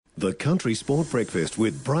The Country Sport Breakfast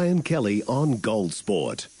with Brian Kelly on Gold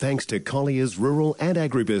Sport. Thanks to Collier's Rural and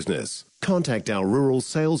Agribusiness. Contact our rural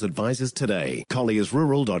sales advisors today.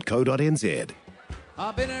 colliersrural.co.nz.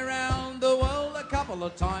 I've been around the world a couple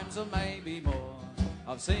of times or maybe more.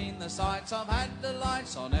 I've seen the sights, I've had the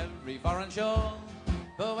lights on every foreign shore.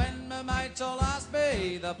 But when my mates all ask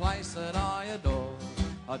me the place that I adore,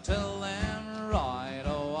 I tell them right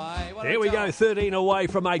away. There we go, 13 away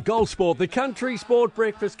from a Gold Sport. The Country Sport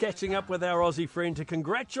Breakfast catching up with our Aussie friend to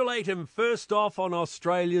congratulate him first off on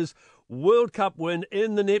Australia's World Cup win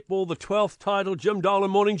in the netball, the 12th title. Jim Dolan,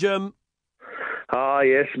 morning, Jim. Oh,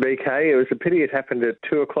 yes, BK. It was a pity it happened at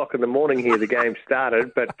 2 o'clock in the morning here, the game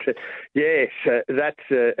started. But, yes, that's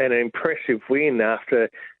an impressive win after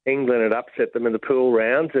England had upset them in the pool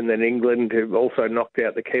rounds, and then England have also knocked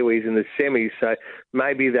out the Kiwis in the semis. So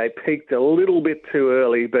maybe they peaked a little bit too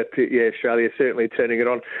early, but, yeah, Australia certainly turning it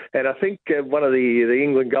on. And I think one of the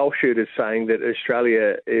England goal shooters saying that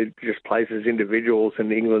Australia just plays as individuals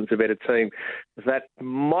and England's a better team. That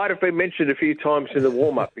might have been mentioned a few times in the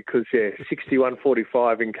warm-up because, yeah,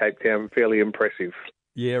 61-45 in Cape Town, fairly impressive.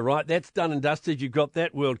 Yeah, right. That's done and dusted. You've got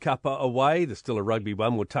that World Cup away. There's still a rugby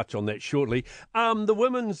one. We'll touch on that shortly. The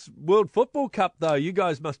Women's World Football Cup, though, you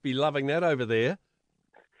guys must be loving that over there.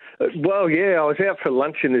 Well, yeah, I was out for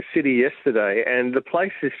lunch in the city yesterday, and the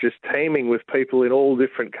place is just teeming with people in all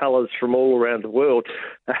different colours from all around the world,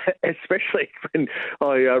 especially when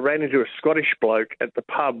I ran into a Scottish bloke at the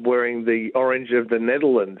pub wearing the orange of the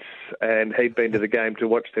Netherlands, and he'd been to the game to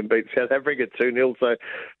watch them beat South Africa 2-0, so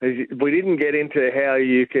we didn't get into how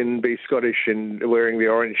you can be Scottish and wearing the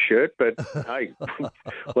orange shirt, but hey,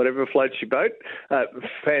 whatever floats your boat.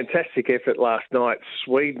 Fantastic effort last night.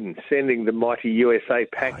 Sweden sending the mighty USA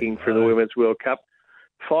packing for the Women's World Cup.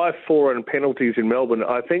 5-4 on penalties in Melbourne.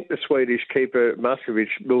 I think the Swedish keeper, Muskovic,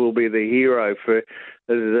 will be the hero for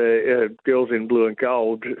the girls in blue and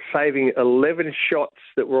gold, saving 11 shots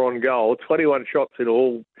that were on goal, 21 shots in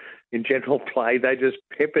all in general play. They just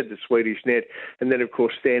peppered the Swedish net, and then, of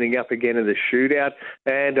course, standing up again in the shootout.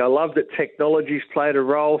 And I love that technology's played a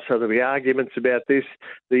role, so there'll be arguments about this.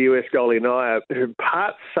 The US goalie, Naya,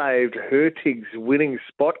 part saved Hurtig's winning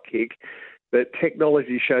spot kick, but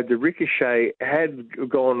technology showed the ricochet had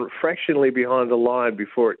gone fractionally behind the line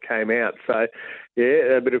before it came out. So,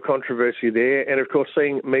 yeah, a bit of controversy there. And, of course,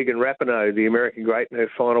 seeing Megan Rapinoe, the American great, in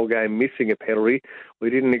her final game missing a penalty, we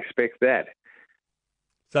didn't expect that.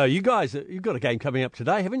 So you guys, you've got a game coming up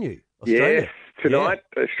today, haven't you? Australia. Yes, tonight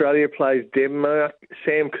Australia plays Denmark.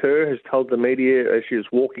 Sam Kerr has told the media as she was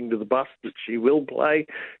walking to the bus that she will play.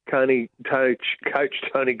 Coach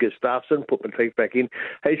Tony Gustafsson, put my teeth back in,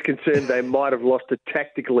 he's concerned they might have lost a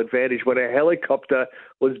tactical advantage when a helicopter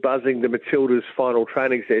was buzzing the Matildas' final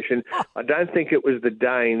training session. I don't think it was the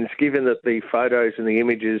Danes, given that the photos and the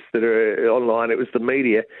images that are online, it was the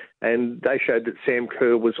media, and they showed that Sam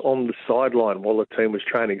Kerr was on the sideline while the team was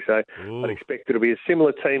training. So I'd expect it to be a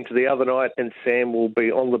similar team to the other night, and Sam will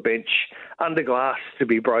be on the bench under glass to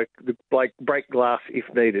be break glass if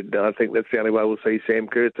needed. I think that's the only way we'll see Sam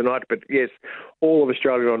Kerr tonight. But yes, all of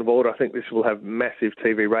Australia on board. I think this will have massive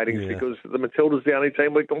TV ratings because the Matildas the only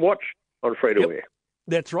team we can watch on free-to-air.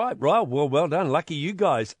 That's right. Right. Well done. Lucky you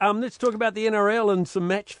guys. Let's talk about the NRL, and some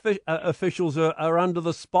match officials are under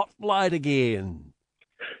the spotlight again.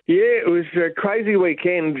 Yeah, it was a crazy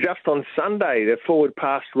weekend. Just on Sunday, the forward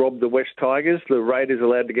pass robbed the West Tigers. The Raiders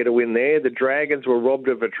allowed to get a win there. The Dragons were robbed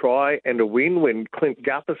of a try and a win when Clint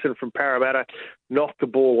Gutherson from Parramatta knocked the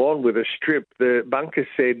ball on with a strip. The bunker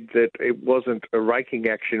said that it wasn't a raking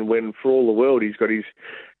action when, for all the world, he's got his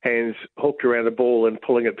hands hooked around the ball and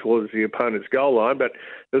pulling it towards the opponent's goal line. But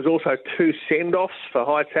there was also 2 send-offs for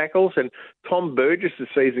high tackles, and Tom Burgess'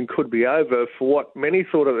 season could be over for what many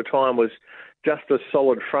thought at the time was just a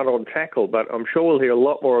solid front-on tackle. But I'm sure we'll hear a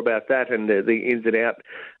lot more about that and the ins and out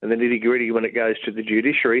and the nitty-gritty when it goes to the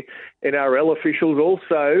judiciary. NRL officials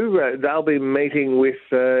also, they'll be meeting with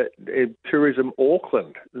Tourism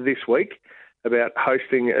Auckland this week about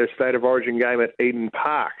hosting a State of Origin game at Eden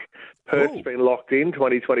Park. Perth's been locked in,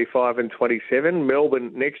 2025 and 27.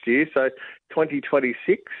 Melbourne next year, so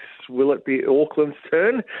 2026. Will it be Auckland's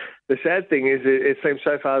turn? The sad thing is it seems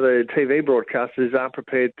so far the TV broadcasters aren't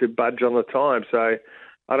prepared to budge on the time. So,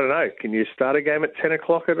 I don't know. Can you start a game at 10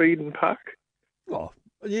 o'clock at Eden Park? Oh,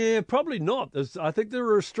 yeah, probably not. I think there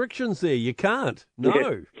are restrictions there. You can't.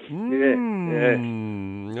 No.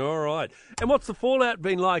 Yeah. All right. And what's the fallout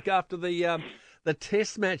been like after the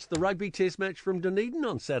test match, the rugby test match from Dunedin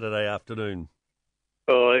on Saturday afternoon?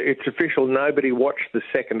 It's official. Nobody watched the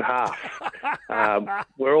second half.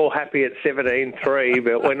 We're all happy at 17-3,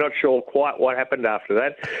 but we're not sure quite what happened after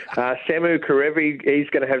that. Samu Karevi, he's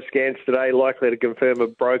going to have scans today, likely to confirm a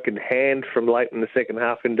broken hand from late in the second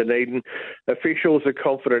half in Dunedin. Officials are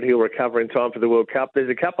confident he'll recover in time for the World Cup. There's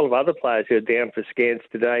a couple of other players who are down for scans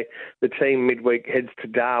today. The team midweek heads to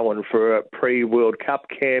Darwin for a pre-World Cup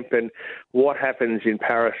camp, and what happens in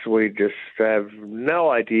Paris, we just have no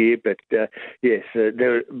idea. But yes,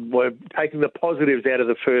 we're taking the positives out of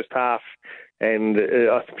the first half, and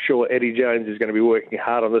I'm sure Eddie Jones is going to be working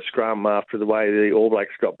hard on the scrum after the way the All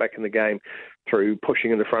Blacks got back in the game through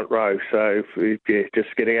pushing in the front row. So, yeah,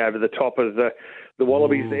 just getting over the top of the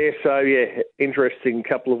Wallabies there. So, yeah, interesting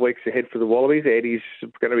couple of weeks ahead for the Wallabies. Eddie's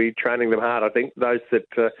going to be training them hard, I think, those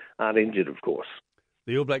that aren't injured, of course.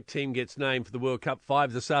 The All Black team gets named for the World Cup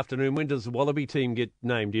 5 this afternoon. When does the Wallaby team get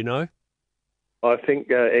named, do you know? I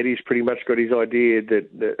think Eddie's pretty much got his idea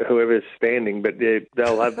that whoever's standing, but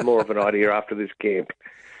they'll have more of an idea after this camp.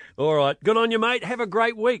 All right. Good on you, mate. Have a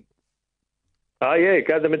great week. Oh, yeah.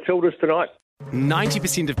 Go the Matildas tonight.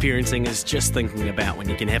 90% of parenting is just thinking about when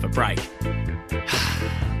you can have a break.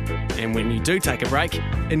 And when you do take a break,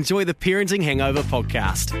 enjoy the Parenting Hangover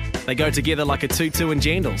podcast. They go together like a tutu and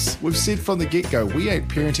jandals. We've said from the get-go, we ain't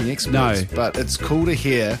parenting experts, but it's cool to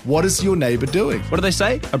hear, what is your neighbour doing? What do they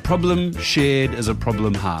say? A problem shared is a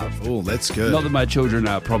problem halved. Oh, that's good. Not that my children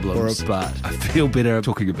are problems, but I feel better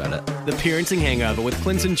talking about it. The Parenting Hangover with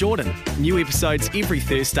Clinton Jordan. New episodes every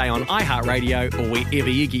Thursday on iHeartRadio or wherever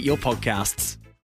you get your podcasts.